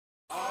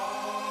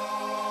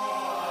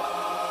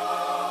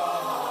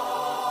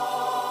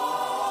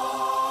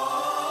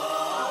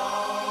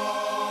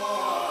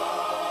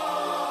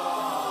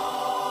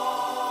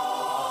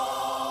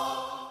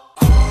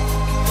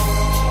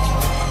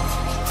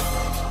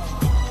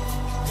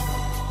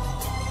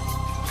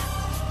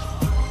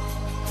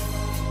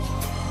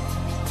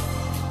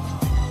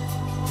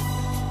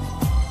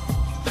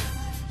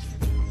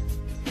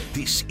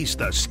This is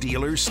the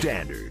Steelers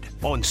Standard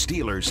on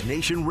Steelers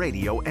Nation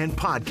Radio and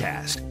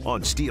podcast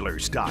on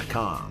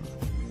Steelers.com.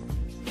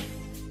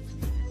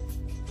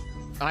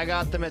 I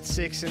got them at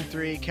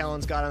 6-3.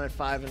 Kellen's got them at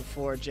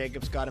 5-4.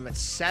 Jacob's got them at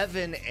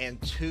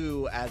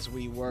 7-2 as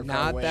we work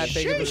our way. Not that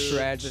big of a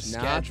stretch. The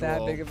Not that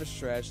schedule. big of a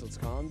stretch. Let's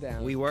calm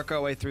down. We work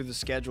our way through the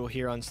schedule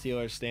here on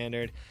Steelers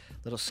Standard.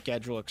 Little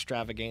schedule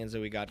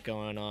extravaganza we got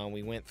going on.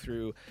 We went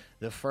through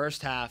the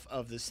first half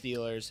of the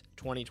Steelers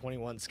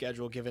 2021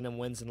 schedule, giving them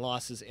wins and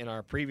losses in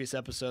our previous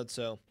episode.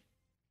 So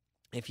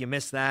if you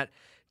missed that,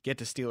 get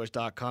to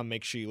Steelers.com.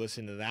 Make sure you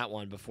listen to that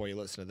one before you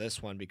listen to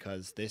this one,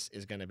 because this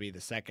is going to be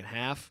the second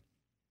half.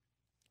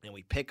 And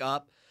we pick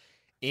up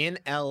in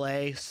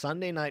L.A.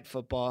 Sunday Night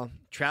Football,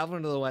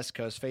 traveling to the West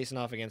Coast, facing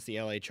off against the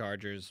L.A.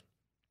 Chargers.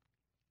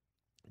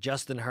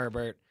 Justin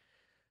Herbert,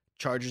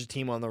 Chargers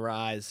team on the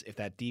rise. If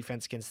that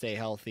defense can stay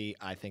healthy,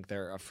 I think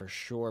they're a for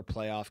sure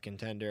playoff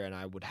contender, and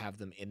I would have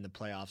them in the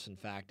playoffs, in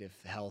fact, if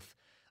health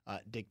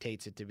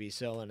dictates it to be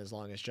so, and as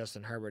long as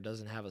Justin Herbert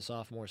doesn't have a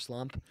sophomore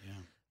slump. Yeah.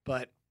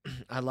 But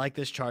I like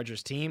this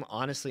Chargers team.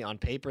 Honestly, on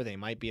paper, they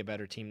might be a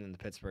better team than the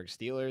Pittsburgh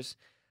Steelers.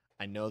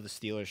 I know the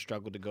Steelers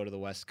struggle to go to the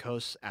West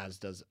Coast, as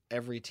does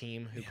every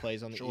team who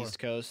plays on the East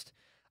Coast.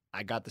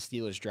 I got the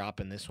Steelers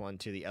dropping this one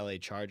to the LA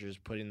Chargers,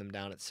 putting them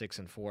down at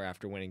 6-4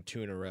 after winning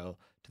 2 in a row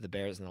to the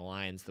Bears and the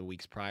Lions the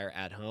weeks prior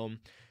at home.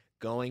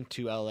 Going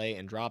to LA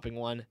and dropping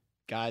one.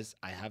 Guys,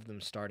 I have them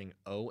starting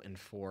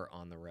 0-4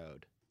 on the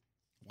road.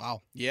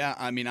 Wow. Yeah,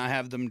 I mean, I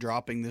have them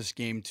dropping this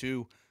game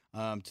too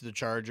to the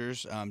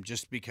Chargers,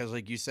 just because,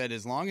 like you said,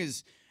 as long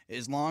as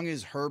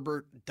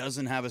Herbert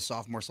doesn't have a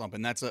sophomore slump,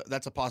 and that's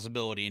a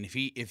possibility. And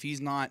if he's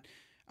not,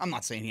 I'm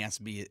not saying he has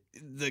to be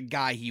the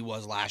guy he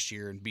was last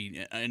year and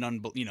be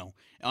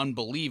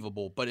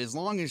unbelievable, but as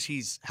long as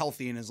he's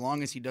healthy and as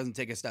long as he doesn't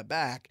take a step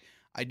back,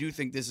 I do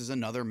think this is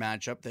another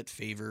matchup that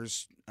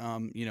favors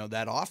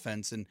that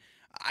offense. And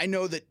I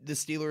know that the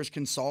Steelers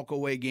can sulk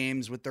away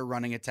games with their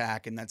running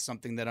attack, and that's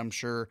something that I'm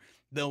sure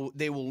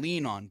they will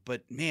lean on.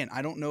 But man,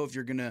 I don't know if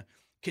you're gonna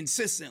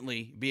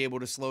consistently be able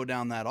to slow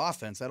down that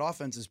offense. That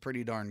offense is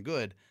pretty darn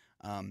good.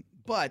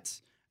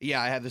 But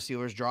yeah, I have the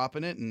Steelers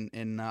dropping it,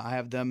 and I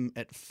have them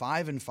at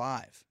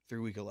 5-5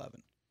 through week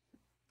 11.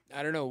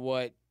 I don't know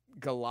what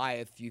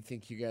Goliath you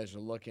think you guys are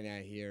looking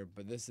at here,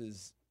 but this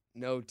is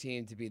no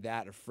team to be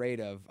that afraid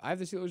of. I have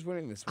the Steelers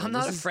winning this one. I'm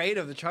not afraid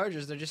of the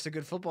Chargers. They're just a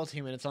good football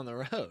team, and it's on the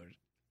road.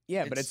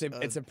 Yeah, but it's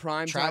a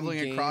prime traveling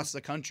time game. Across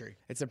the country.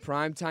 It's a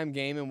primetime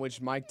game in which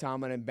Mike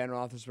Tomlin and Ben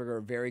Roethlisberger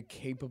are very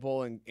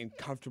capable and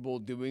comfortable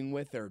doing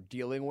with or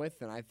dealing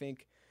with, and I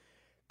think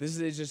this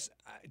is just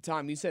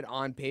Tom. You said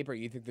on paper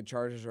you think the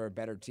Chargers are a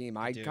better team.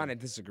 I kind of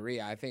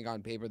disagree. I think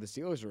on paper the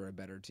Steelers are a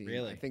better team.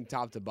 Really? I think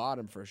top to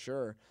bottom for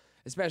sure,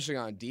 especially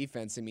on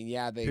defense. I mean,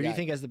 yeah, Who do you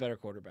think has the better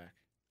quarterback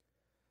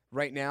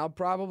right now?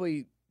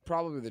 Probably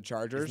the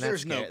Chargers.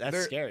 That's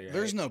scary. Right?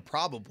 There's no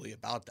probably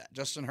about that.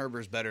 Justin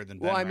Herbert's better than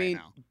Ben right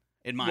now.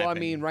 In my opinion. I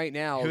mean, right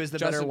now, who is the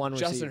better one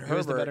receiver? Justin Herbert.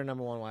 Who's the better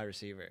number one wide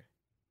receiver?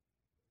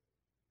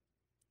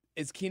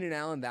 Is Keenan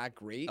Allen that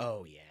great?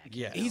 Oh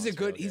yeah, he's a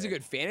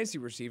good fantasy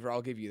receiver.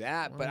 I'll give you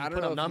that. Well, but I don't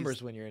put know up if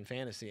numbers when you're in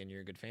fantasy and you're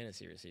a good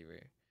fantasy receiver.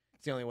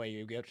 It's the only way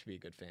you get to be a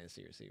good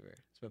fantasy receiver.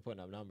 It's by putting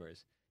up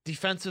numbers.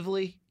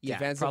 Defensively,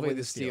 probably probably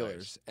the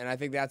Steelers, and I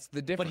think that's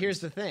the difference. But here's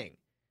the thing.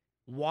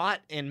 Watt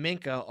and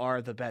Minka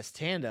are the best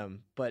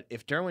tandem, but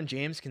if Derwin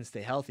James can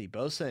stay healthy,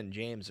 Bosa and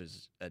James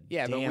is a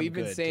damn but we've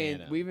been good saying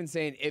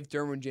tandem. If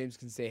Derwin James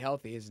can stay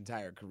healthy his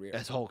entire career.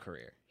 His whole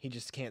career. He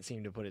just can't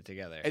seem to put it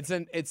together.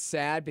 It's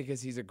sad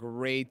because he's a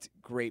great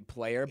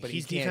player, but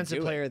he's he can't defensive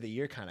do player it. of the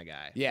year kind of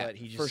guy. Yeah, but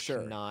he just for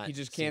sure. cannot He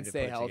just seem can't to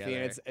stay put it healthy,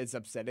 and together. it's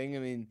upsetting. I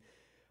mean,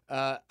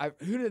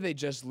 who did they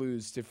just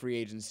lose to free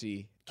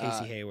agency?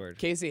 Casey Hayward.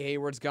 Casey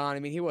Hayward's gone. I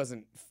mean, he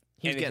wasn't.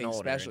 He's getting anything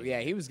older. special.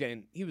 Yeah, he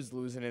was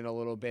losing it a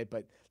little bit,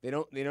 but they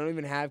don't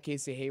even have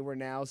Casey Hayward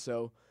now.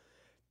 So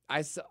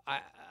I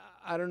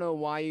don't know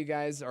why you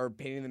guys are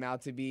painting them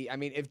out to be. I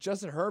mean, if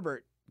Justin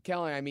Herbert,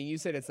 Kelly, I mean, you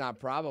said it's not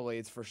probably,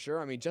 it's for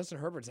sure. I mean, Justin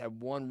Herbert's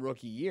had one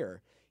rookie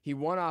year. He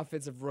won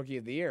Offensive Rookie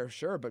of the Year,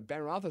 sure, but Ben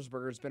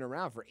Roethlisberger's been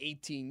around for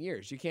 18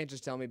 years. You can't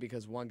just tell me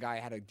because one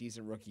guy had a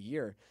decent rookie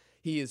year,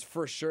 he is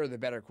for sure the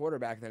better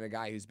quarterback than a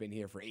guy who's been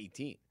here for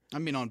 18. I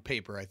mean, on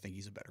paper, I think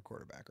he's a better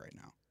quarterback right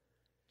now.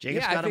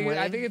 Jacob's got him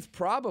winning. I think it's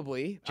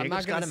probably.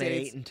 Jacob's got him at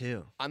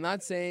 8-2. I'm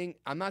not saying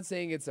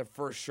it's a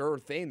for sure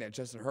thing that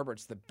Justin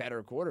Herbert's the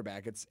better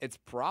quarterback. It's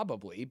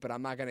probably, but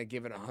I'm not going to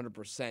give it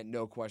 100%,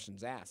 no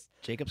questions asked.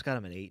 Jacob's got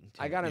him at 8-2.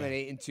 I got him at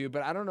 8-2,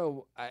 but I don't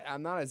know.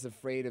 I'm not as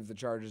afraid of the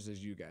Chargers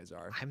as you guys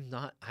are. I'm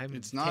not.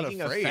 It's not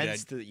taking afraid.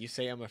 offense that you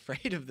say I'm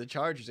afraid of the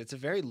Chargers. It's a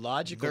very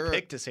logical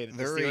pick to say that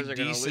the Steelers are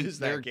going to lose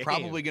that game. They're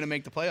probably going to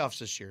make the playoffs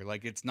this year.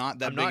 Like, it's not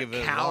that big of a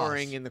loss. I'm not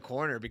cowering in the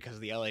corner because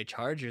the LA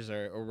Chargers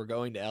or we're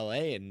going to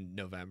LA in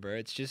November.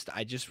 It's just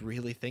I just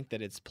really think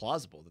that it's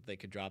plausible that they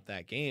could drop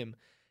that game.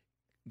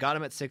 Got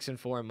them at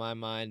 6-4 in my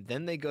mind.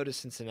 Then they go to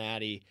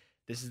Cincinnati.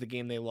 This is the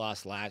game they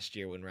lost last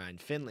year when Ryan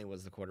Finley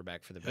was the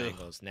quarterback for the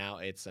Bengals. Now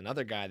it's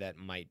another guy that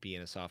might be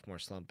in a sophomore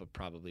slump, but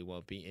probably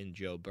won't be, in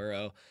Joe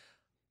Burrow.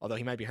 Although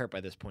he might be hurt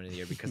by this point of the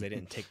year because they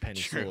didn't take Penny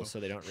True. Sewell, so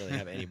they don't really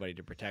have anybody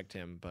to protect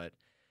him. But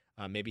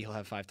maybe he'll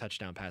have 5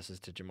 touchdown passes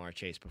to Jamar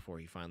Chase before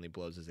he finally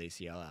blows his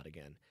ACL out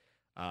again.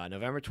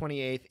 November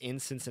 28th in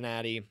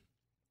Cincinnati.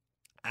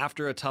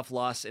 After a tough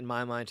loss, in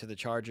my mind, to the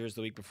Chargers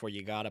the week before,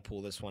 you got to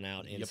pull this one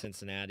out in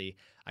Cincinnati.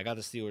 I got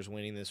the Steelers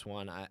winning this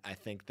one. I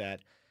think that,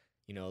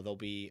 they'll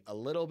be a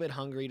little bit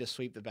hungry to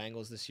sweep the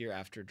Bengals this year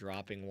after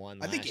dropping one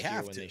last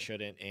year when they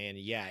shouldn't. And,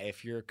 yeah,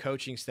 if your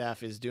coaching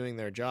staff is doing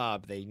their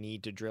job, they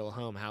need to drill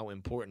home how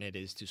important it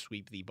is to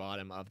sweep the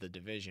bottom of the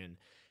division.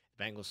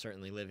 The Bengals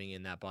certainly living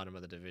in that bottom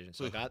of the division.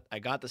 So I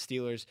got the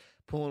Steelers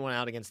pulling one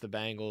out against the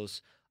Bengals,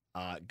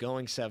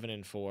 going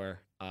 7-4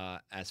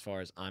 as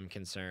far as I'm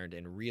concerned,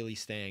 and really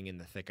staying in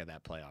the thick of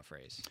that playoff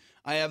race.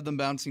 I have them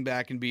bouncing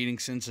back and beating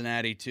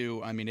Cincinnati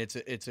too. I mean,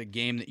 it's a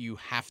game that you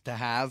have to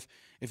have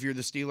if you're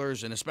the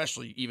Steelers, and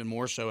especially even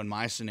more so in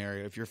my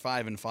scenario. If you're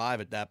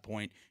 5-5 at that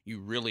point, you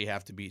really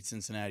have to beat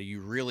Cincinnati.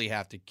 You really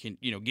have to,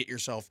 get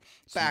yourself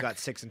back. You got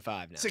 6-5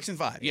 now.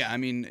 6-5, yeah. I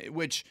mean,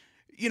 which.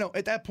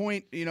 At that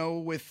point,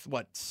 with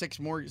what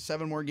 7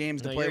 more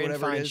games to play, you're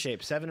whatever in fine it is,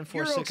 shape. 7-4,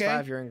 6-5,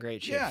 okay. You're in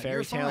great shape. Yeah,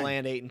 Fairy tale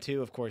land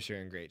 8-2, of course you're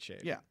in great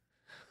shape. Yeah,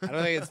 I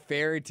don't think it's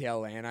fairy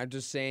tale land. I'm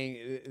just saying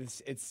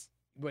it's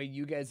well,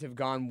 you guys have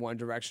gone one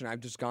direction. I've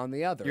just gone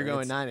the other. You're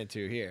going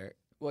 9-2 here.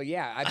 Well,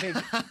 yeah, I think.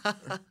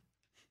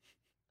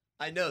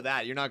 I know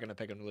that you're not going to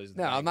pick them to lose.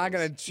 No, I'm not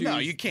going to choose. No,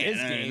 you can't.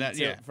 This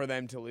game for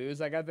them to lose.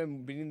 I got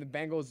them beating the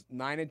Bengals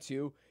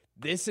 9-2.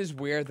 This is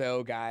where,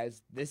 though,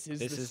 guys. This is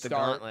the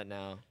start gauntlet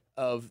now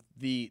of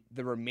the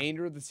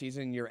remainder of the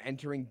season. You're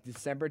entering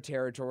December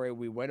territory.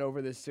 We went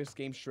over this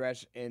 6-game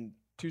stretch in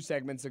 2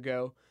 segments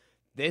ago.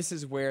 This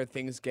is where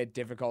things get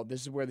difficult.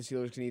 This is where the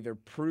Steelers can either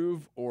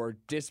prove or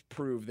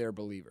disprove their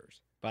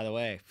believers. By the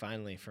way,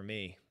 finally for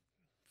me,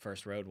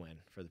 first road win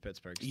for the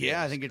Pittsburgh Steelers.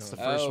 Yeah, I think it's the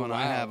first one.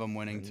 I have them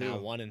winning too. Now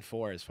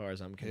 1-4 as far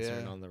as I'm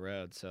concerned on the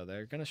road. So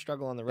they're going to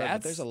struggle on the road.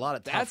 But there's a lot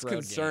of tough That's road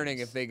concerning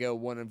games. if they go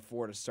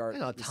 1-4 to start.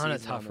 A ton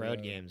of tough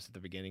road games at the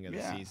beginning of the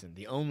Yeah. season.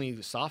 The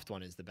only soft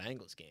one is the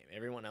Bengals game.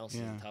 Everyone else is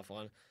Yeah. a tough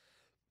one.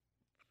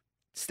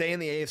 Stay in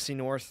the AFC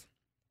North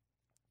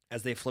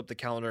as they flip the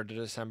calendar to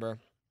December.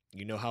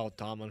 You know how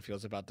Tomlin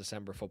feels about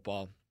December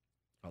football.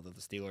 Although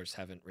the Steelers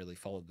haven't really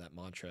followed that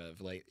mantra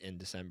of late in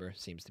December.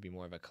 Seems to be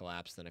more of a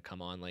collapse than a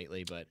come on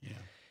lately. But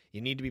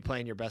you need to be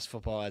playing your best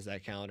football as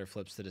that calendar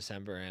flips to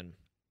December. And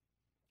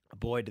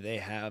boy, do they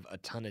have a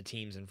ton of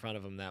teams in front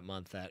of them that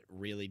month that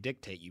really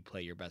dictate you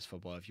play your best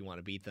football if you want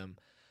to beat them.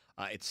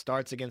 It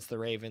starts against the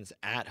Ravens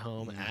at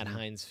home at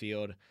Heinz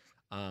Field.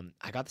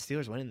 I got the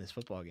Steelers winning this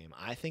football game.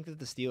 I think that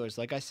the Steelers,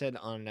 like I said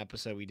on an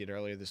episode we did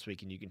earlier this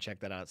week, and you can check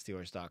that out at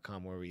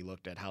Steelers.com, where we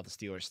looked at how the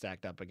Steelers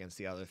stacked up against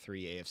the other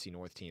 3 AFC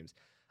North teams.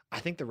 I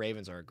think the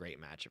Ravens are a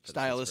great matchup for the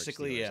Pittsburgh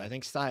Steelers. Yeah. I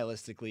think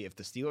stylistically, if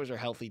the Steelers are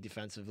healthy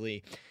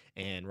defensively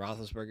and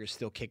Roethlisberger's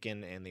still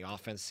kicking and the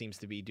offense seems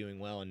to be doing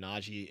well and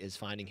Najee is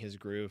finding his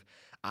groove,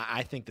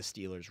 I think the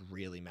Steelers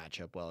really match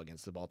up well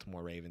against the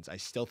Baltimore Ravens. I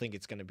still think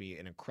it's going to be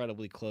an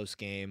incredibly close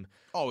game.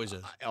 Always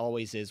is.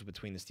 Always is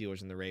between the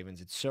Steelers and the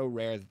Ravens. It's so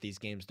rare that these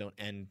games don't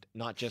end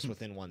not just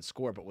within one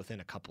score, but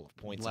within a couple of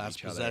points of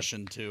each other. Last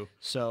possession, too.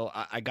 So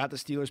I got the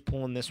Steelers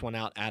pulling this one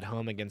out at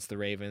home against the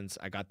Ravens.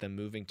 I got them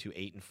moving to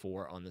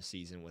 8-4 on the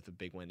season with a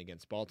big win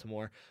against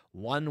Baltimore.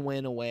 1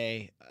 win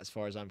away, as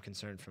far as I'm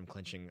concerned, from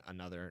clinching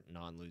another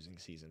non-losing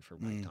season for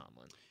Mike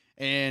Tomlin.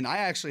 And I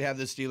actually have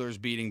the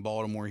Steelers beating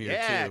Baltimore here, too.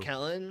 Yeah,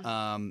 Kellen.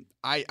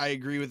 I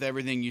agree with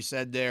everything you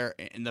said there.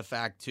 And the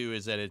fact, too,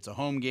 is that it's a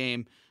home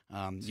game.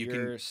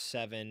 You're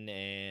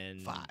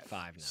 7-5 now.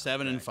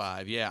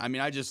 7-5, yeah. I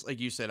mean, I just, like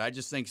you said, I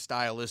just think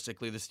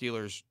stylistically the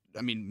Steelers,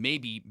 I mean,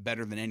 maybe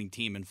better than any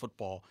team in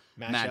football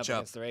match up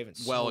against the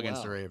Ravens. Well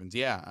against the Ravens,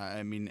 yeah.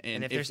 I mean,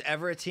 and if there's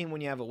ever a team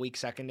when you have a weak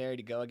secondary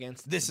to go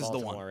against, this is the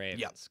Baltimore one.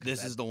 Ravens, Yep,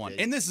 this is the one.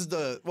 And this is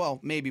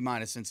maybe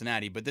minus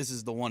Cincinnati, but this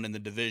is the one in the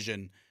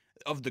division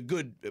of the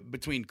good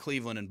between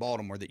Cleveland and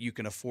Baltimore that you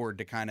can afford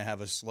to kind of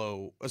have a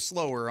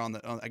slower on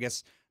the, I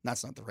guess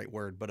that's not the right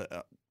word, but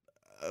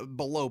a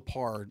below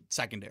par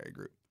secondary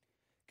group.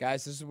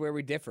 Guys, this is where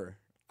we differ.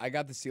 I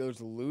got the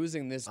Steelers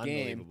losing this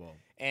game.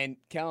 And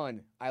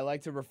Kellen, I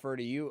like to refer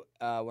to you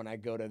when I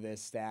go to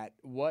this stat.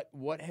 What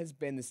has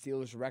been the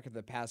Steelers' record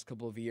the past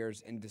couple of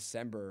years in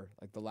December,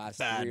 like the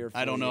last 3 or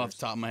 4 I don't know years? off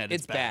the top of my head.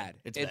 It's bad.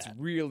 It's bad.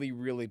 Really,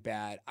 really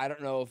bad. I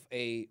don't know if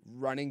a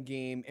running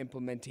game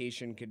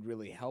implementation could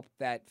really help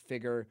that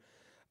figure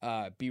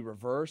be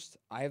reversed.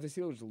 I have the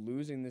Steelers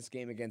losing this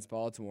game against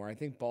Baltimore. I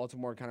think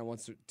Baltimore kind of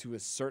wants to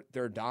assert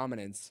their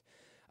dominance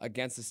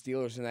against the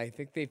Steelers, and I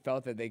think they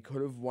felt that they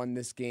could have won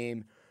this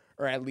game,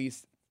 or at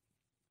least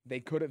they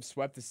could have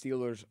swept the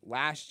Steelers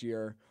last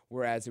year,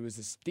 whereas it was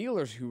the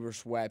Steelers who were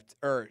swept,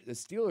 or the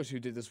Steelers who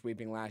did the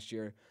sweeping last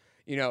year.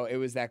 You know, it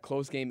was that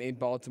close game in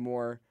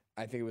Baltimore.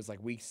 I think it was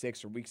like week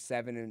 6 or week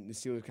 7, and the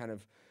Steelers kind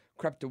of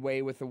crept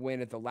away with the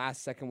win at the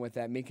last second with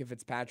that Minkah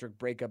Fitzpatrick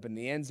breakup in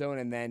the end zone,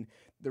 and then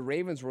the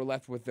Ravens were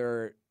left with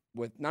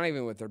not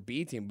even with their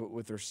B team, but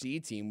with their C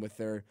team, with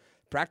their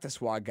practice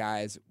squad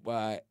guys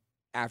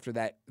after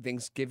that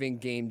Thanksgiving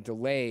game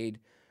delayed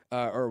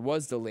or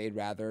was delayed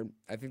rather.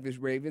 I think the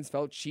Ravens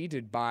felt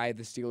cheated by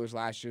the Steelers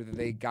last year that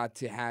they got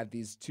to have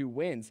these 2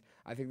 wins.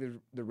 I think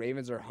the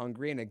Ravens are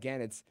hungry, and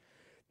again,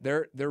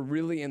 they're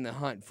really in the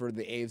hunt for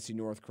the AFC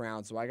North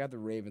crown. So I got the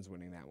Ravens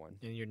winning that one.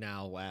 And you're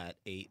now at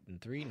 8-3,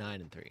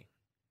 9-3.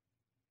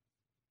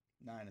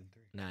 9-3.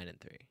 9-3.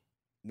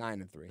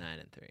 9-3.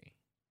 9-3.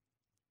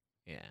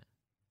 Yeah.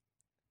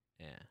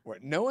 Yeah.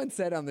 What? No one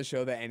said on the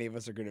show that any of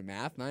us are good at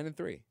math.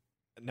 9-3.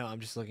 No, I'm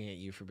just looking at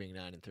you for being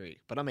 9-3,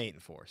 but I'm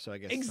 8-4, so I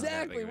guess it's not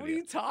that Exactly. big of a What are deal.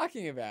 you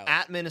talking about?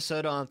 At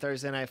Minnesota on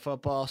Thursday Night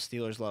Football,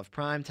 Steelers love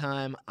prime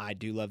time. I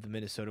do love the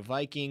Minnesota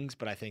Vikings,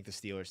 but I think the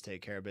Steelers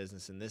take care of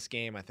business in this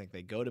game. I think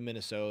they go to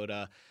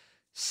Minnesota.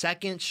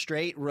 Second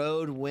straight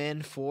road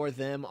win for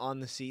them on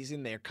the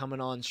season. They're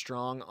coming on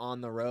strong on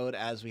the road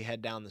as we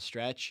head down the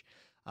stretch.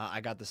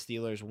 I got the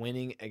Steelers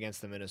winning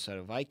against the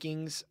Minnesota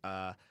Vikings.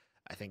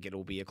 I think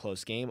it'll be a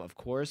close game, of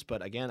course,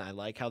 but again, I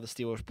like how the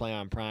Steelers play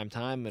on prime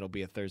time. It'll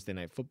be a Thursday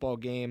night football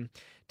game.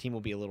 Team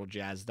will be a little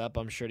jazzed up,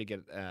 I'm sure, to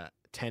get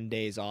 10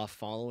 days off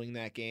following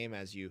that game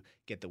as you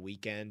get the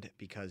weekend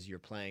because you're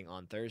playing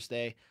on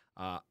Thursday.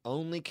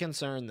 Only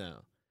concern,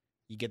 though,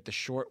 you get the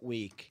short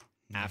week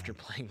after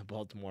playing the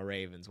Baltimore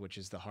Ravens, which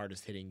is the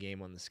hardest hitting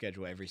game on the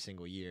schedule every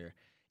single year,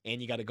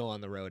 and you got to go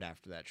on the road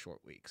after that short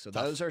week. So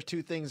those are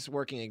 2 things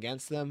working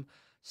against them.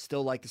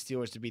 Still like the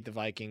Steelers to beat the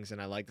Vikings, and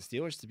I like the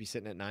Steelers to be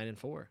sitting at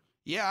 9-4.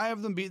 Yeah, I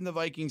have them beating the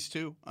Vikings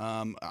too.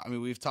 I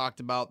mean, we've talked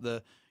about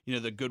the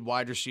good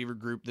wide receiver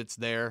group that's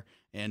there,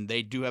 and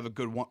they do have a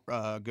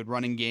good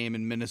running game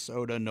in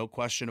Minnesota, no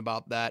question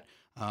about that.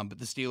 But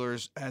the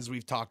Steelers, as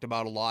we've talked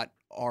about a lot,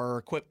 are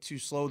equipped to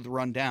slow the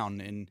run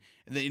down, and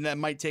that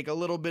might take a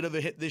little bit of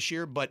a hit this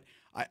year, but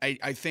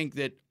I think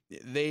that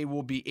they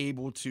will be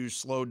able to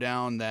slow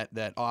down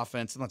that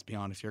offense. And let's be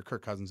honest here,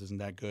 Kirk Cousins isn't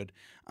that good.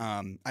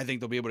 I think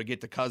they'll be able to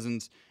get to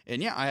Cousins.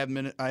 And yeah, I have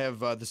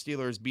the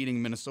Steelers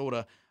beating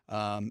Minnesota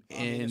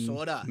in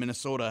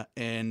Minnesota,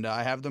 and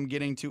I have them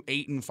getting to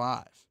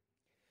 8-5.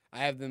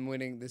 I have them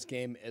winning this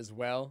game as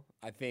well.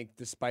 I think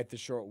despite the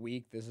short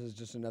week, this is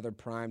just another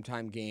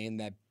primetime game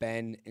that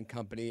Ben and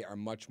company are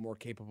much more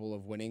capable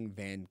of winning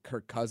than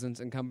Kirk Cousins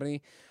and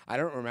company. I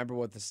don't remember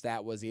what the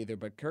stat was either,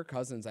 but Kirk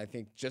Cousins, I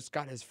think, just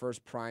got his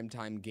first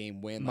primetime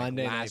game win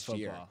Monday Night last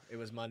year. Football. It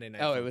was Monday Night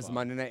Oh, Football. it was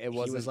Monday Night. He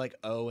was like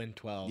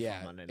 0-12 Yeah,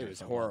 on Monday Night it was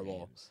Football horrible.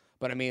 games.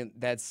 But I mean,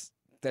 that's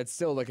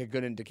still like a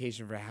good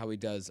indication for how he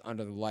does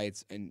under the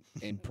lights in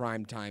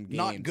primetime games.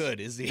 Not good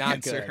is the Not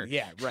answer. good.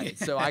 Yeah, right.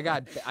 So I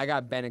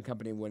got Ben and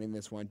company winning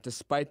this one,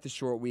 despite the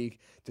short week,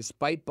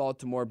 despite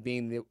Baltimore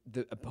being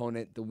the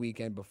opponent the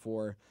weekend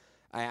before.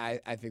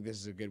 I think this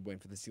is a good win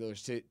for the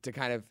Steelers to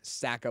kind of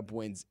stack up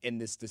wins in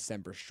this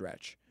December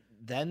stretch.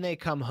 Then they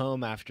come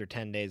home after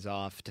 10 days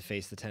off to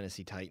face the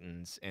Tennessee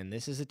Titans, and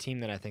this is a team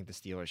that I think the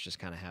Steelers just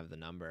kind of have the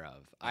number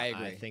of. I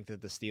agree. I think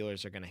that the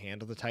Steelers are going to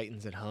handle the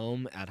Titans at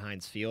home at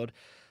Heinz Field.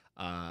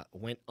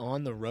 Went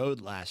on the road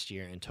last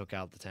year and took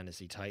out the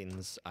Tennessee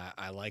Titans.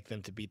 I like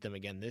them to beat them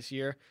again this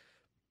year.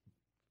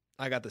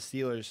 I got the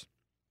Steelers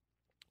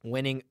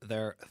winning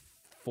their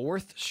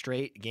 4th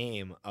straight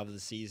game of the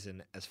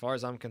season. As far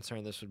as I'm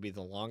concerned, this would be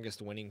the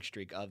longest winning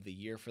streak of the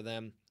year for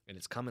them. And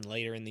it's coming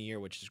later in the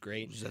year, which is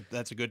great.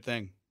 That's a good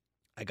thing.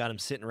 I got them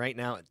sitting right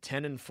now at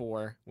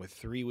 10-4 with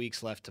 3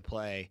 weeks left to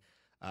play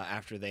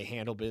after they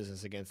handle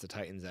business against the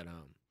Titans at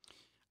home.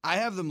 I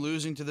have them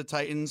losing to the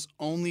Titans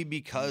only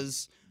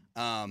because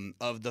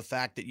of the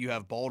fact that you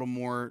have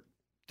Baltimore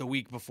the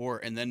week before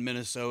and then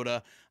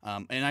Minnesota.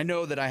 And I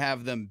know that I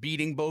have them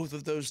beating both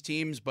of those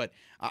teams, but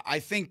I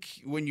think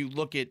when you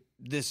look at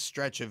this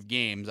stretch of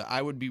games,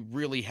 I would be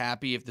really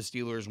happy if the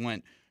Steelers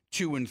went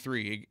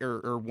 2-3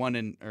 or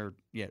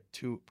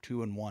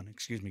 2-1.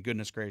 Excuse me.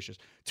 Goodness gracious.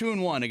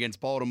 2-1 against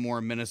Baltimore,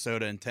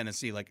 Minnesota, and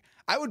Tennessee. Like,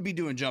 I would be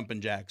doing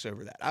jumping jacks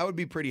over that. I would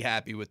be pretty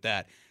happy with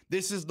that.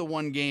 This is the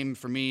one game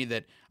for me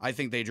that I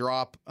think they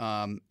drop.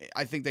 I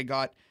think they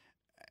got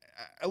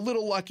a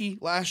little lucky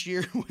last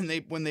year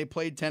when they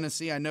played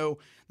Tennessee. I know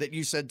that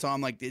you said,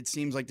 Tom, like it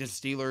seems like the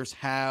Steelers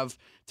have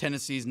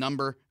Tennessee's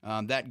number.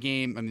 That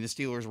game, I mean, the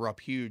Steelers were up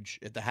huge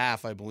at the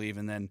half, I believe,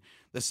 and then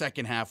the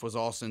second half was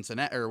all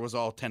Cincinnati or was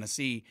all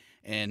Tennessee,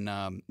 and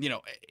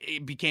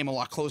it became a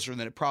lot closer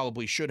than it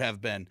probably should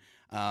have been.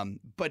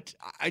 But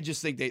I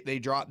just think they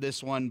dropped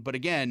this one. But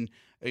again,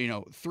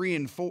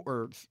 3-4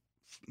 or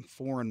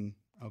 4 and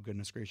oh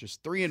goodness gracious,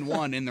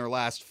 3-1 in their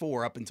last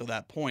 4 up until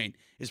that point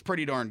is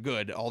pretty darn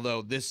good.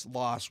 Although this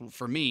loss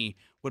for me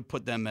would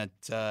put them at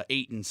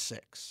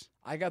 8-6.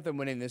 I got them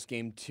winning this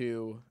game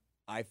too.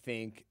 I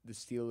think the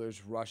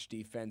Steelers' rush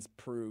defense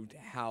proved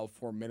how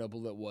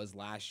formidable it was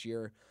last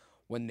year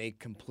when they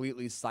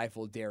completely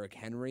stifled Derrick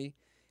Henry.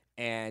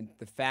 And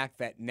the fact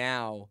that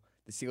now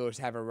the Steelers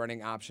have a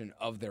running option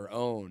of their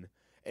own,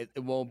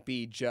 it won't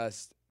be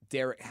just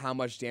how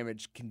much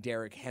damage can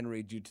Derrick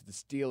Henry do to the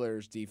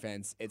Steelers'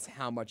 defense. It's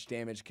how much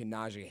damage can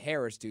Najee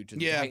Harris do to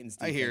the Titans'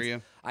 defense. I hear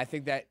you. I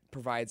think that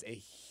provides a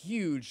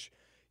huge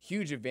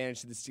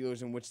advantage to the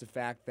Steelers, in which the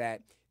fact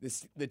that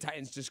the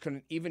Titans just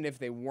couldn't, even if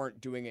they weren't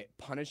doing it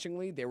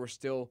punishingly, they were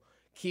still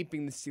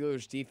keeping the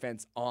Steelers'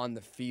 defense on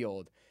the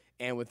field.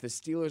 And with the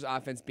Steelers'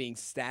 offense being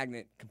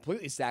stagnant,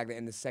 completely stagnant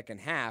in the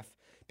second half,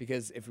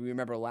 because if we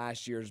remember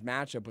last year's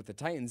matchup with the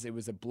Titans, it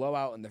was a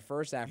blowout in the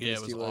first half for the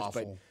it was Steelers,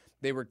 but awful.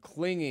 they were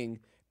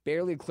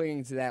barely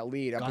clinging to that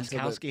lead up until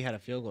Goskowski had a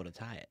field goal to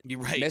tie it. You're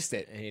right. missed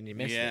it. And he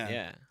missed Yeah. it,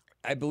 yeah.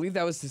 I believe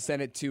that was to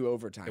send it to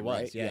overtime, It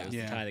was, right? yeah. It was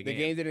to tie the The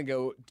game. game didn't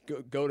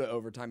go to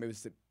overtime. It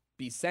was to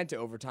be sent to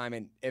overtime.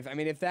 And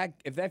if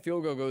that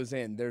field goal goes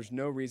in, there's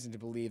no reason to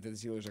believe that the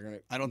Steelers are going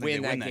I don't to think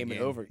win they that win that game in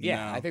game. over.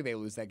 Yeah, No. I think they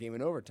lose that game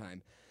in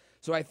overtime.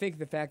 So I think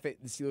the fact that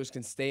the Steelers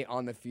can stay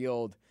on the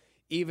field,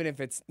 even if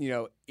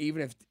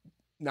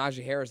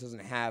Najee Harris doesn't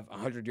have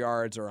 100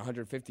 yards or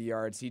 150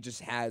 yards, he just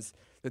has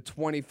the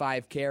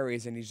 25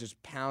 carries and he's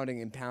just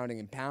pounding and pounding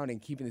and pounding,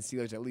 keeping the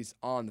Steelers at least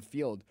on the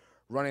field,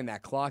 running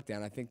that clock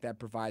down. I think that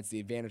provides the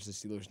advantage the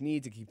Steelers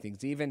need to keep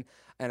things even.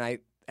 And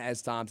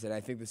as Tom said,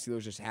 I think the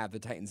Steelers just have the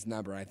Titans'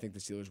 number. I think the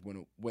Steelers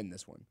win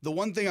this one. The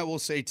one thing I will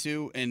say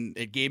too, and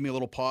it gave me a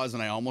little pause,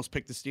 and I almost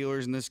picked the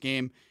Steelers in this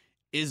game,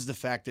 is the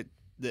fact that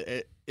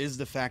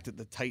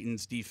the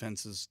Titans'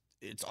 defense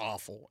it's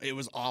awful. It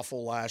was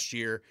awful last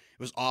year. It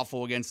was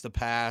awful against the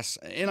pass,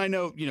 and I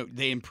know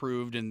they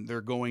improved, and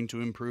they're going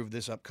to improve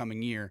this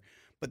upcoming year.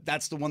 But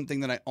that's the one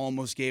thing that I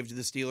almost gave to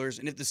the Steelers.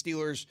 And if the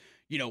Steelers,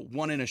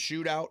 won in a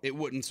shootout, it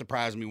wouldn't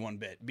surprise me one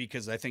bit,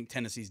 because I think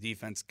Tennessee's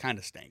defense kind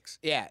of stinks.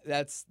 Yeah,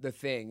 that's the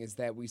thing, is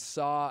that we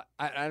saw –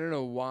 I don't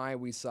know why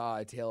we saw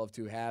a tale of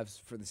two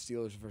halves for the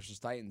Steelers versus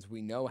Titans.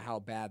 We know how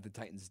bad the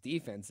Titans'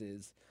 defense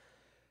is,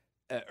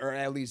 or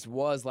at least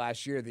was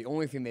last year. The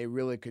only thing they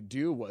really could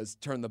do was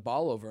turn the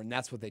ball over, and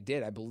that's what they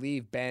did. I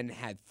believe Ben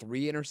had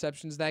 3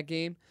 interceptions that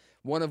game,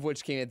 one of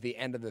which came at the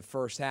end of the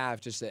first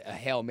half, just a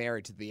Hail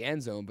Mary to the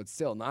end zone, but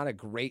still not a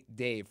great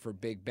day for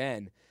Big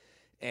Ben.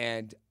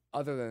 And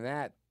other than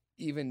that,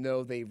 even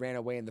though they ran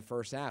away in the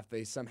first half,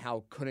 they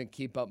somehow couldn't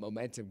keep up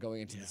momentum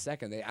going into the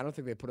second. I don't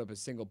think they put up a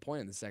single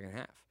point in the second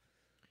half.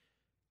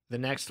 The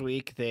next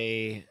week,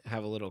 they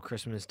have a little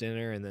Christmas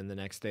dinner, and then the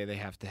next day they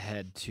have to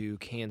head to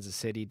Kansas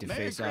City to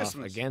Merry face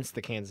Christmas. off against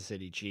the Kansas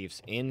City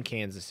Chiefs in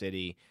Kansas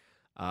City.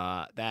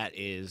 That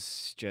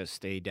is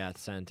just a death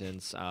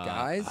sentence.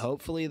 Guys?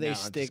 Hopefully they No, I'm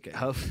just stick.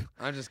 kidding.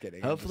 I'm just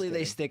kidding. Hopefully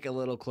they stick a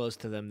little close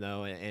to them,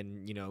 though,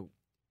 and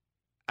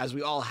as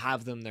we all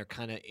have them, they're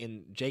kind of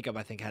in. Jacob,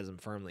 I think, has them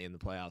firmly in the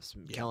playoffs.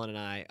 Yeah. Kellen and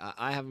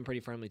I have them pretty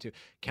firmly too.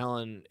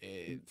 Kellen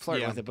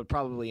flirting with it, but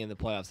probably in the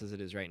playoffs as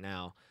it is right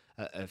now.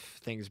 If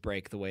things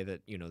break the way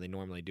that they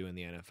normally do in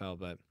the NFL,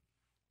 but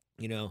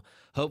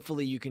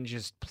hopefully you can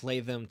just play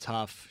them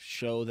tough,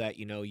 show that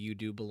you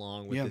do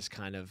belong with this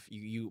kind of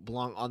you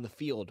belong on the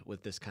field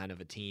with this kind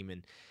of a team,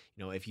 and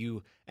if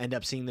you end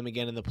up seeing them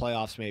again in the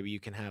playoffs, maybe you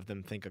can have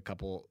them think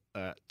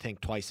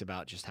twice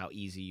about just how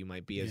easy you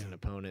might be as an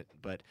opponent.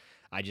 But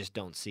I just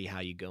don't see how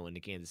you go into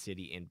Kansas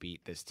City and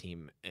beat this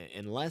team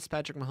unless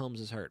Patrick Mahomes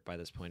is hurt by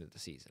this point of the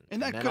season.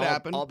 And that then could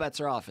happen. All bets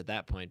are off at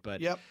that point.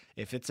 But Yep.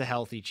 if it's a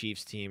healthy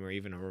Chiefs team, or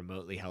even a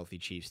remotely healthy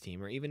Chiefs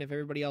team, or even if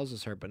everybody else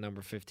is hurt but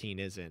number 15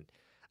 isn't,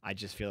 I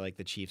just feel like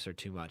the Chiefs are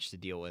too much to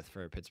deal with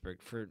for Pittsburgh,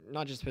 for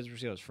not just Pittsburgh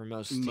Steelers, for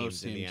most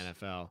teams in the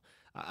NFL.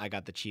 I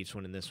got the Chiefs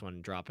winning this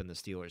one, dropping the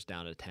Steelers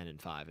down to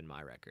 10-5 in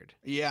my record.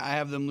 Yeah, I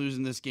have them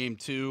losing this game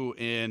too,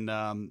 and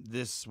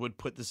this would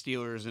put the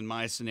Steelers in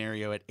my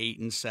scenario at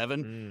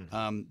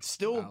 8-7.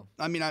 Still, Wow.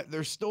 I mean,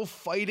 they're still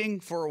fighting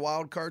for a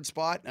wild card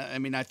spot. I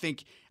mean, I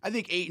think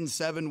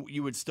 8-7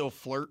 you would still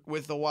flirt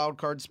with the wild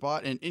card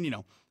spot, and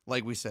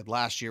like we said,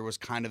 last year was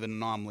kind of an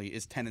anomaly.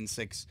 Is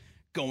 10-6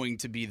 going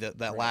to be that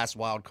last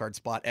wild card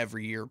spot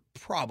every year?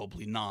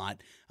 Probably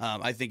not.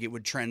 I think it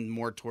would trend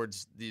more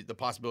towards the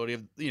possibility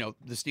of the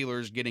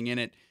Steelers getting in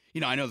it.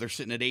 I know they're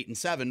sitting at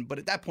 8-7, but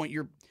at that point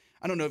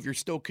I don't know if you're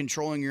still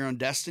controlling your own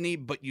destiny,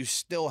 but you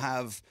still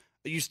have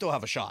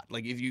a shot.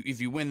 Like if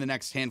you win the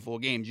next handful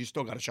of games, you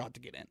still got a shot to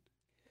get in.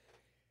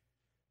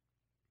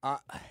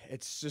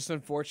 It's just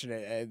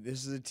unfortunate.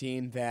 This is a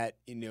team that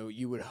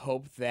you would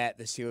hope that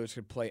the Steelers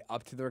could play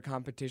up to their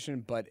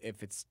competition, but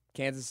if it's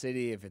Kansas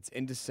City, if it's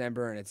in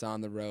December and it's on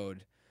the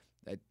road,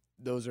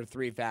 those are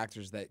 3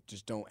 factors that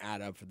just don't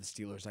add up for the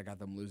Steelers. I got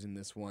them losing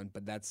this one,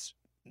 but that's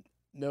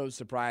no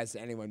surprise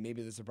to anyone.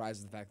 Maybe the surprise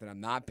is the fact that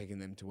I'm not picking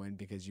them to win,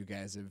 because you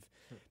guys have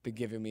been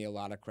giving me a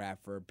lot of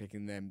crap for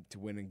picking them to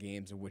win in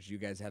games in which you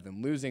guys have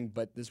them losing.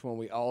 But this one,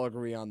 we all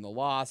agree on the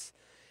loss.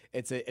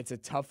 It's a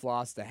tough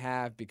loss to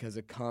have, because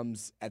it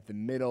comes at the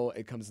middle.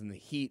 It comes in the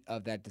heat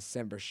of that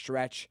December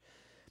stretch,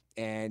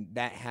 and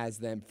that has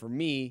them, for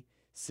me,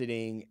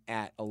 sitting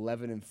at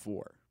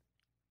 11-4.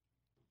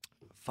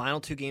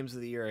 Final 2 games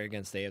of the year are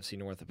against AFC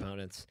North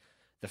opponents,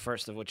 the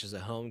first of which is a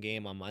home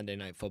game on Monday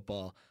Night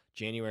Football,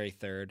 January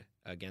 3rd,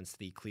 against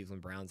the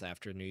Cleveland Browns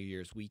after New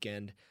Year's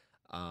weekend.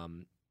 I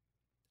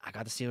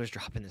got the Steelers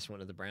dropping this one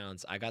to the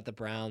Browns. I got the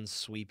Browns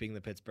sweeping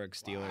the Pittsburgh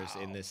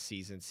Steelers in this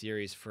season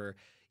series for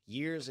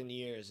years and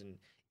years and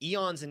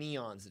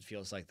eons, it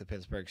feels like the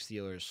Pittsburgh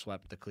Steelers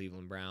swept the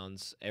Cleveland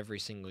Browns every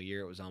single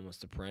year. It was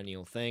almost a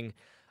perennial thing.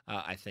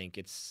 I think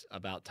it's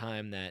about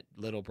time that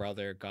little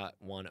brother got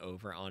one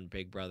over on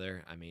big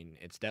brother. I mean,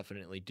 it's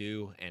definitely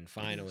due, and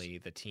finally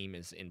the team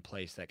is in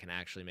place that can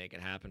actually make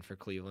it happen for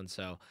Cleveland.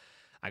 So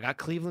I got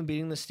Cleveland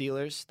beating the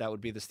Steelers. That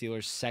would be the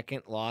Steelers'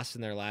 second loss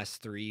in their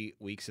last 3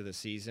 weeks of the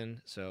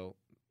season. So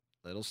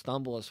little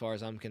stumble as far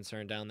as I'm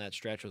concerned down that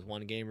stretch with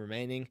one game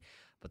remaining.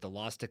 But the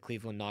loss to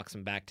Cleveland knocks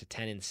them back to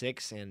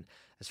 10-6. And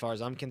as far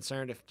as I'm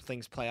concerned, if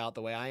things play out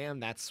the way I am,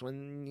 that's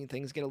when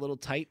things get a little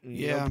tight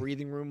and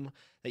breathing room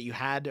that you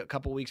had a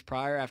couple weeks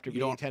prior after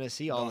beating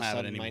Tennessee all of a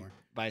sudden might,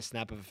 by a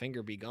snap of a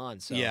finger, be gone.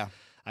 So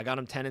I got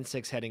them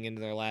 10-6 heading into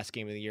their last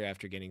game of the year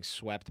after getting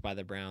swept by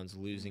the Browns,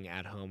 losing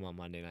at home on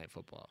Monday Night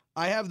Football.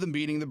 I have them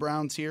beating the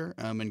Browns here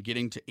and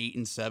getting to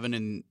 8-7.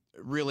 And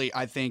really,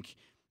 I think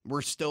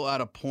we're still at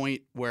a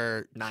point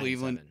where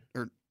 9-7.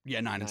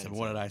 9-7.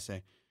 What did I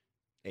say?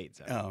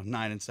 8-7. Oh,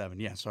 9-7.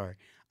 Yeah, sorry.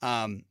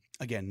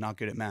 Again, not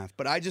good at math,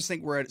 but I just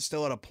think we're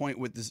still at a point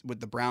with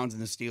the Browns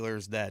and the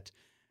Steelers that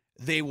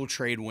they will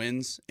trade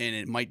wins, and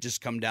it might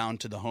just come down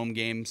to the home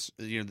games.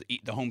 You know,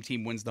 the home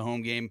team wins the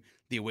home game,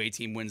 the away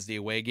team wins the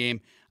away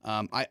game.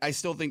 I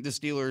still think the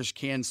Steelers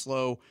can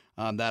slow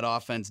that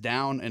offense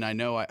down, and I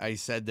know I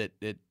said that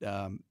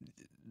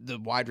the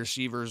wide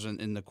receivers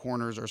and the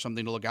corners are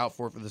something to look out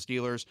for the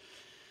Steelers.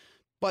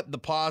 But the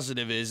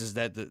positive is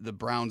that the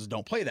Browns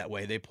don't play that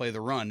way. They play the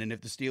run. And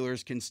if the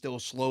Steelers can still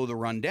slow the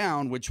run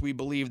down, which we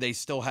believe they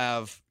still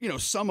have,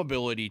 some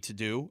ability to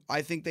do,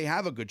 I think they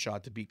have a good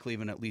shot to beat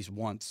Cleveland at least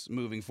once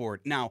moving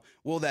forward. Now,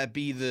 will that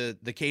be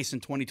the case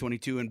in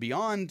 2022 and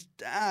beyond?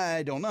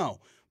 I don't know.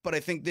 But I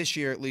think this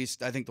year, at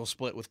least, I think they'll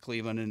split with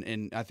Cleveland,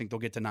 and I think they'll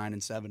get to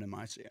 9-7 in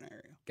my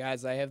scenario.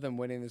 Guys, I have them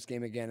winning this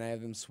game again. I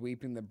have them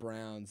sweeping the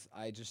Browns.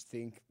 I just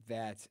think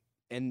that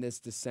in this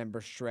December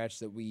stretch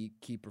that we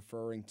keep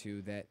referring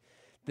to, that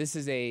this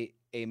is a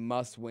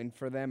must-win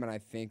for them, and I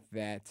think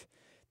that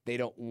they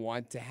don't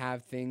want to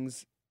have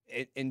things,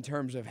 in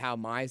terms of how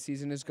my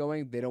season is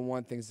going, they don't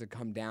want things to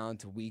come down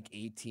to Week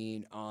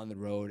 18 on the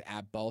road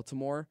at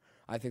Baltimore.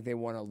 I think they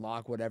want to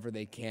lock whatever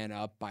they can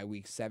up by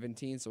Week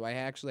 17, so I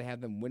actually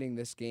have them winning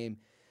this game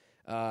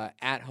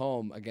at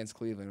home against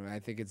Cleveland, and I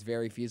think it's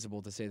very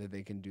feasible to say that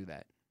they can do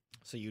that.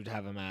 So you'd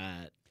have them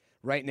at...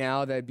 Right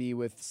now, that'd be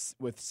with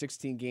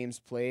 16 games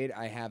played.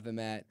 I have them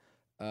at,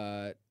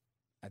 I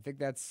think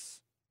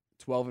that's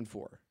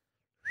 12-4.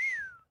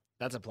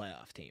 That's a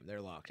playoff team.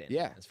 They're locked in.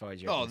 Yeah. As far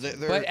as you're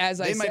concerned. But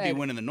they might be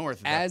winning the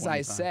North. As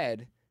I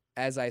said,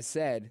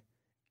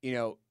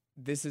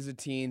 this is a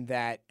team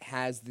that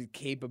has the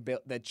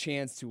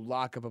chance to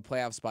lock up a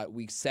playoff spot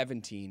Week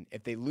 17.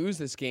 If they lose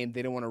this game,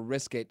 they don't want to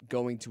risk it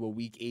going to a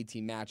Week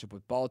 18 matchup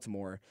with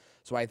Baltimore.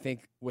 So I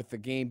think with the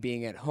game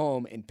being at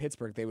home in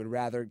Pittsburgh, they would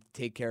rather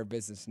take care of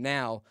business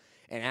now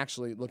and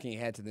actually looking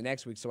ahead to the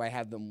next week. So I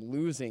have them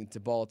losing to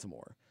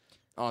Baltimore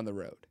on the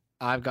road.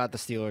 I've got the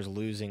Steelers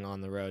losing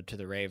on the road to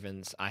the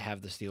Ravens. I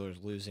have the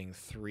Steelers losing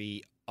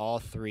all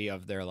three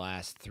of their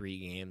last 3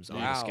 games on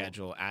the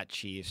schedule, at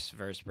Chiefs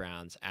versus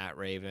Browns, at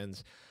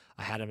Ravens.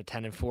 I had them at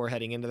 10-4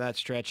 heading into that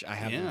stretch. I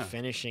have them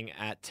finishing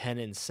at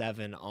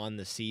 10-7 on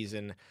the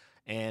season.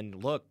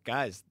 And look,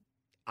 guys,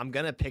 I'm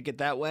going to pick it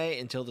that way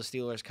until the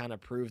Steelers kind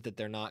of prove that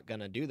they're not going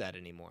to do that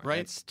anymore. Right.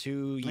 It's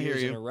 2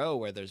 years in a row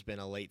where there's been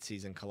a late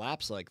season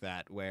collapse like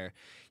that, where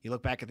you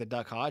look back at the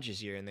Duck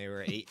Hodges year and they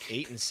were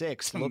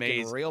 8-6,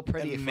 looking real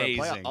pretty for a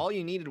playoff. All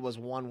you needed was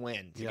one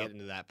win to get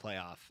into that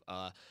playoff.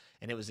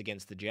 And it was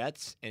against the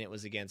Jets, and it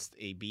was against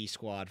a B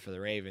squad for the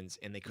Ravens,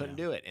 and they couldn't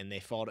do it. And they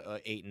fell to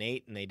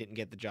 8-8, and they didn't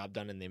get the job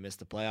done, and they missed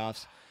the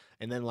playoffs.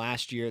 And then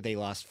last year, they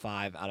lost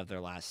 5 out of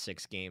their last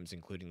 6 games,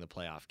 including the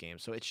playoff game.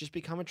 So it's just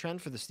become a trend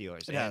for the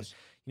Steelers. It has.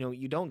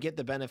 You don't get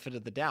the benefit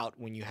of the doubt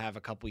when you have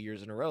a couple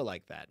years in a row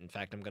like that. In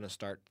fact, I'm going to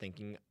start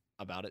thinking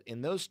about it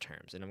in those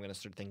terms, and I'm going to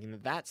start thinking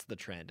that that's the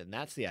trend and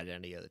that's the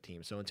identity of the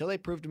team. So until they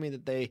prove to me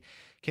that they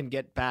can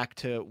get back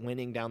to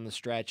winning down the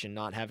stretch and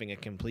not having a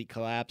complete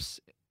collapse,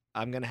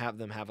 I'm going to have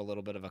them have a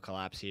little bit of a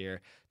collapse here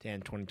to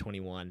end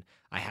 2021.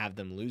 I have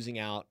them losing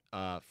out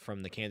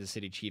from the Kansas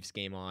City Chiefs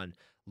game on,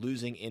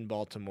 losing in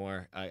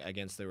Baltimore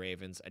against the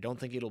Ravens. I don't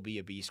think it'll be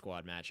a B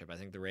squad matchup. I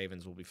think the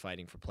Ravens will be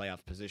fighting for playoff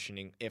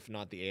positioning, if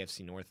not the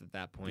AFC North at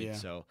that point. Yeah.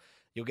 So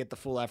you'll get the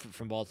full effort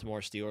from Baltimore.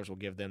 Steelers will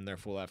give them their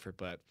full effort,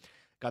 but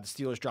got the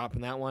Steelers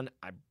dropping that one.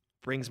 I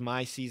brings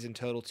my season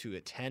total to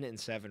a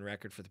 10-7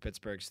 record for the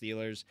Pittsburgh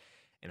Steelers,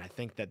 and I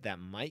think that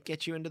might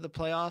get you into the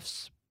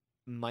playoffs.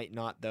 Might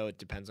not, though. It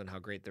depends on how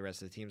great the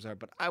rest of the teams are.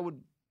 But I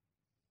would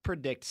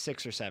predict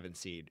 6 or 7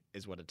 seed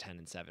is what a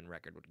 10-7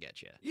 record would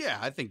get you. Yeah,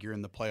 I think you're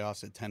in the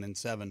playoffs at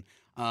 10-7.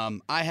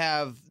 I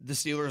have the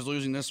Steelers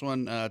losing this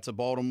one to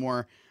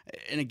Baltimore.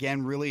 And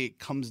again, really it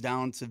comes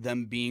down to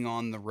them being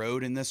on the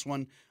road in this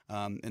one.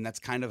 And that's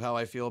kind of how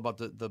I feel about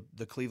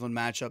the Cleveland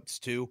matchups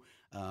too.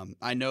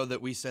 I know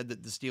that we said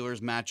that the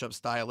Steelers match up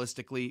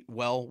stylistically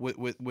well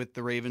with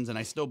the Ravens, and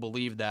I still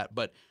believe that.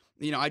 But,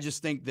 I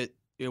just think that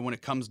when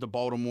it comes to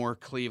Baltimore,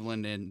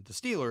 Cleveland, and the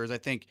Steelers, I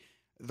think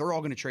they're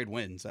all going to trade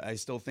wins. I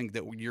still think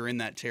that you're in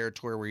that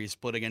territory where you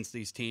split against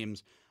these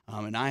teams.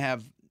 And I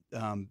have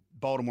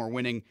Baltimore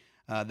winning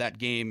that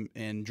game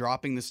and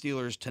dropping the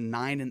Steelers to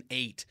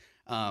 9-8.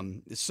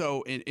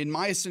 So in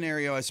my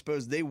scenario, I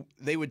suppose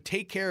they would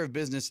take care of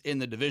business in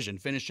the division,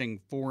 finishing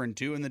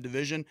 4-2 in the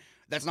division.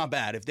 That's not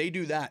bad. If they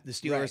do that, the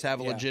Steelers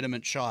have a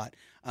legitimate shot.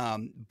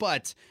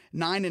 But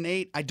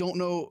 9-8, I don't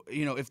know,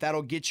 if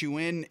that'll get you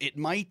in. It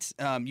might.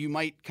 You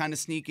might kind of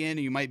sneak in.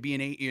 You might be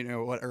an 8,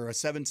 or a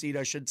 7 seed,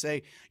 I should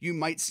say. You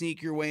might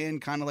sneak your way in,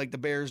 kind of like the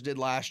Bears did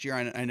last year.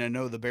 And I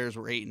know the Bears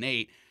were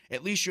 8-8.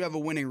 At least you have a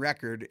winning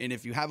record, and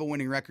if you have a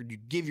winning record, you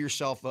give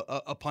yourself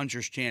a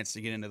puncher's chance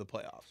to get into the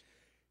playoffs.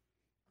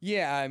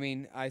 Yeah, I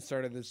mean, I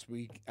started this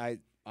week.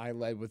 I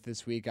led with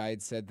this week. I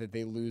had said that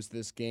they lose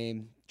this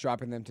game,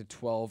 dropping them to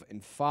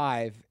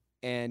 12-5.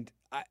 And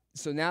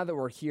so now that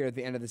we're here at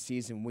the end of the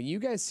season, when you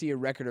guys see a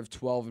record of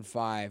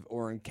 12-5,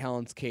 or in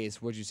Kellen's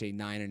case, what'd you say,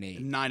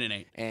 9-8?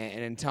 9-8.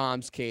 And in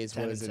Tom's case,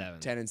 what is it?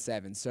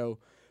 10-7. So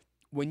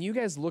when you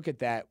guys look at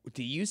that,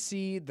 do you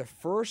see the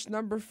first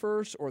number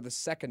first or the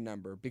second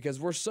number? Because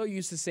we're so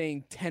used to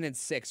saying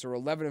 10-6 or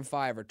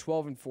 11-5 or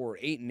 12-4 or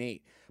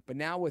 8-8. But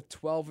now with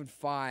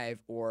 12-5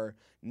 or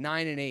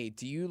 9-8,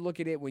 do you look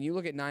at it, when you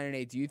look at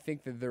 9-8, do you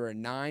think that they're a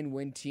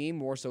 9-win team,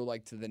 more so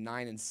like to the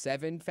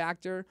 9-7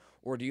 factor?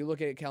 Or do you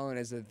look at it, Kellen,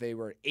 as if they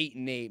were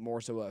 8-8, more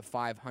so a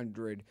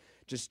 500,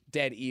 just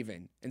dead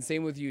even? And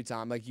same with you,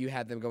 Tom, like you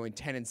had them going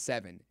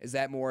 10-7. Is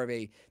that more of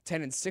a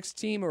 10-6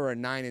 team or a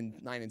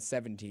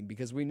 9-7 team?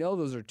 Because we know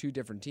those are two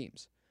different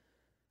teams.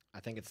 I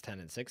think it's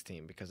 10-6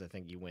 team because I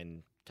think you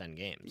win 10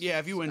 games. Yeah,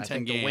 if you win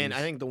 10 games. I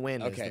think the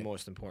win is the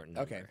most important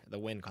number. Okay. The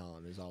win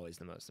column is always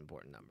the most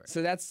important number.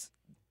 So that's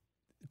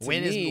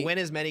win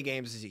as many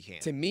games as you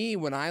can. To me,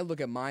 when I look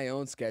at my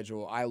own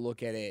schedule, I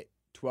look at it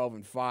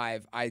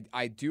 12-5.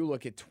 I do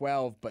look at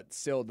 12, but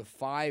still the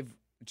 5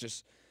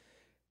 just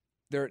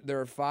there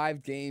are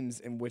 5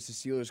 games in which the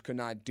Steelers could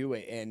not do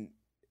it, and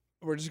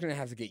we're just going to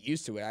have to get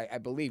used to it. I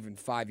believe in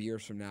 5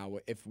 years from now,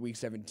 if Week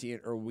 17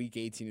 or Week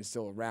 18 is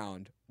still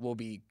around, we'll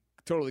be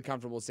totally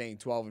comfortable saying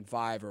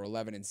 12-5 or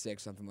 11-6,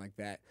 something like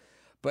that.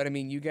 But I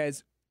mean, you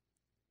guys,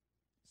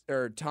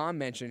 or Tom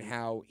mentioned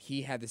how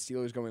he had the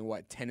Steelers going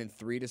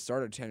 10-3 to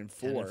start, or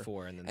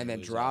 10-4, and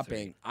then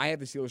dropping. I have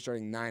the Steelers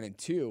starting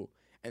 9-2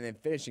 and then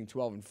finishing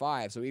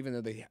 12-5. So even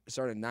though they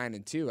started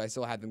 9-2, I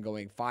still had them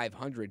going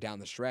 500 down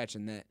the stretch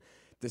in that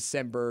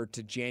December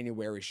to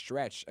January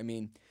stretch. I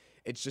mean,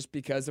 it's just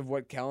because of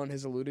what Kellen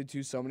has alluded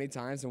to so many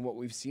times, and what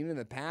we've seen in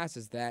the past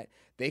is that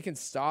they can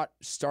start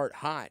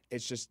hot.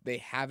 It's just they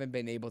haven't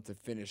been able to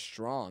finish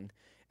strong.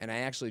 And I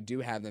actually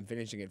do have them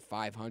finishing at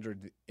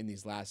 500 in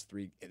these last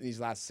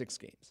 6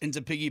 games. And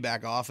to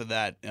piggyback off of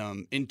that,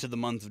 into the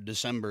month of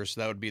December, so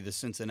that would be the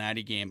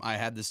Cincinnati game. I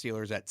had the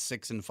Steelers at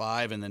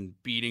 6-5, and then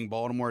beating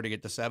Baltimore to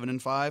get to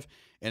 7-5,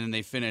 and then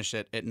they finished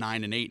at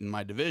 9-8 in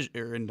my division,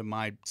 or into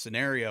my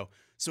scenario.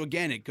 So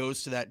again, it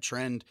goes to that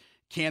trend.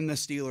 Can the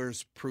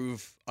Steelers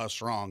prove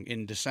us wrong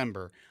in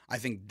December? I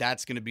think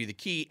that's going to be the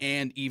key,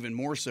 and even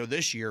more so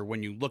this year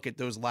when you look at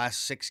those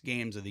last 6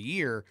 games of the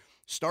year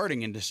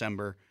starting in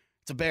December.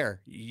 It's a bear.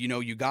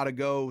 You got to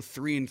go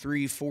 3-3,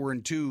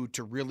 4-2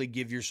 to really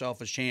give yourself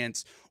a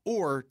chance,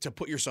 or to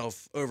put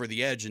yourself over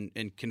the edge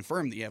and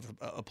confirm that you have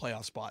a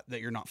playoff spot,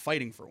 that you're not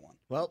fighting for one.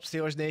 Well,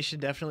 Steelers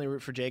Nation, definitely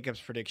root for Jacob's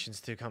predictions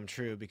to come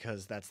true,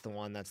 because that's the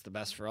one that's the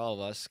best for all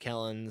of us.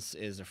 Kellen's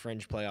is a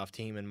fringe playoff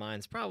team, and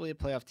mine's probably a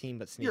playoff team,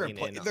 but sneaking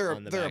in on the They're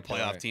a back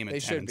playoff door. team at They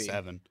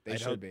 10-7. They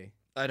should be.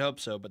 I'd hope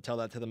so, but tell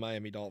that to the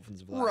Miami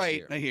Dolphins of last year.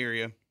 Right, I hear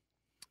you.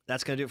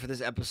 That's going to do it for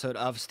this episode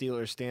of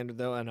Steelers Standard,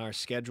 though, and our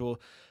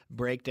schedule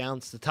breakdown.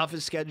 It's the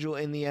toughest schedule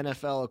in the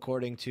NFL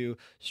according to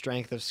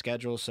Strength of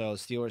Schedule, so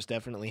Steelers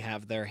definitely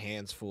have their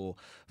hands full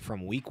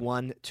from Week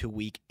 1 to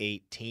Week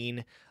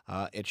 18.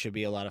 It should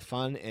be a lot of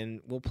fun,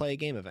 and we'll play a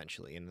game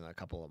eventually in a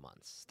couple of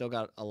months. Still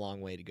got a long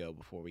way to go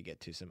before we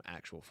get to some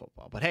actual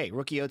football. But hey,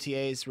 rookie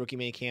OTAs, rookie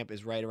minicamp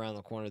is right around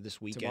the corner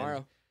this weekend.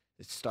 Tomorrow.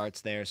 It starts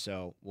there,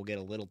 so we'll get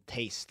a little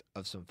taste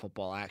of some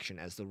football action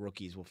as the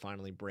rookies will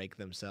finally break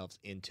themselves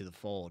into the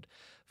fold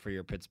for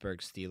your Pittsburgh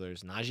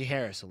Steelers. Najee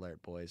Harris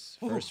alert, boys.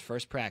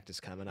 First practice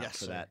coming up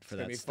for that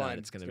stud.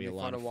 It's going to be a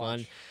lot of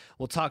fun.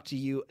 We'll talk to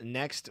you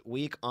next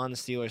week on the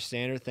Steelers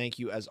Standard. Thank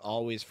you, as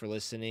always, for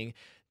listening.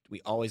 We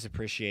always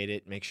appreciate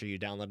it. Make sure you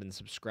download and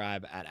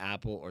subscribe at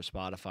Apple or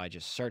Spotify.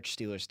 Just search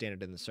Steelers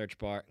Standard in the search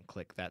bar and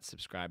click that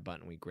subscribe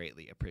button. We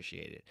greatly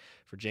appreciate it.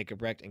 For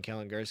Jacob Recht and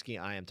Kellen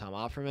Gursky, I am Tom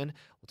Offerman.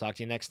 We'll talk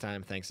to you next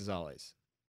time. Thanks as always.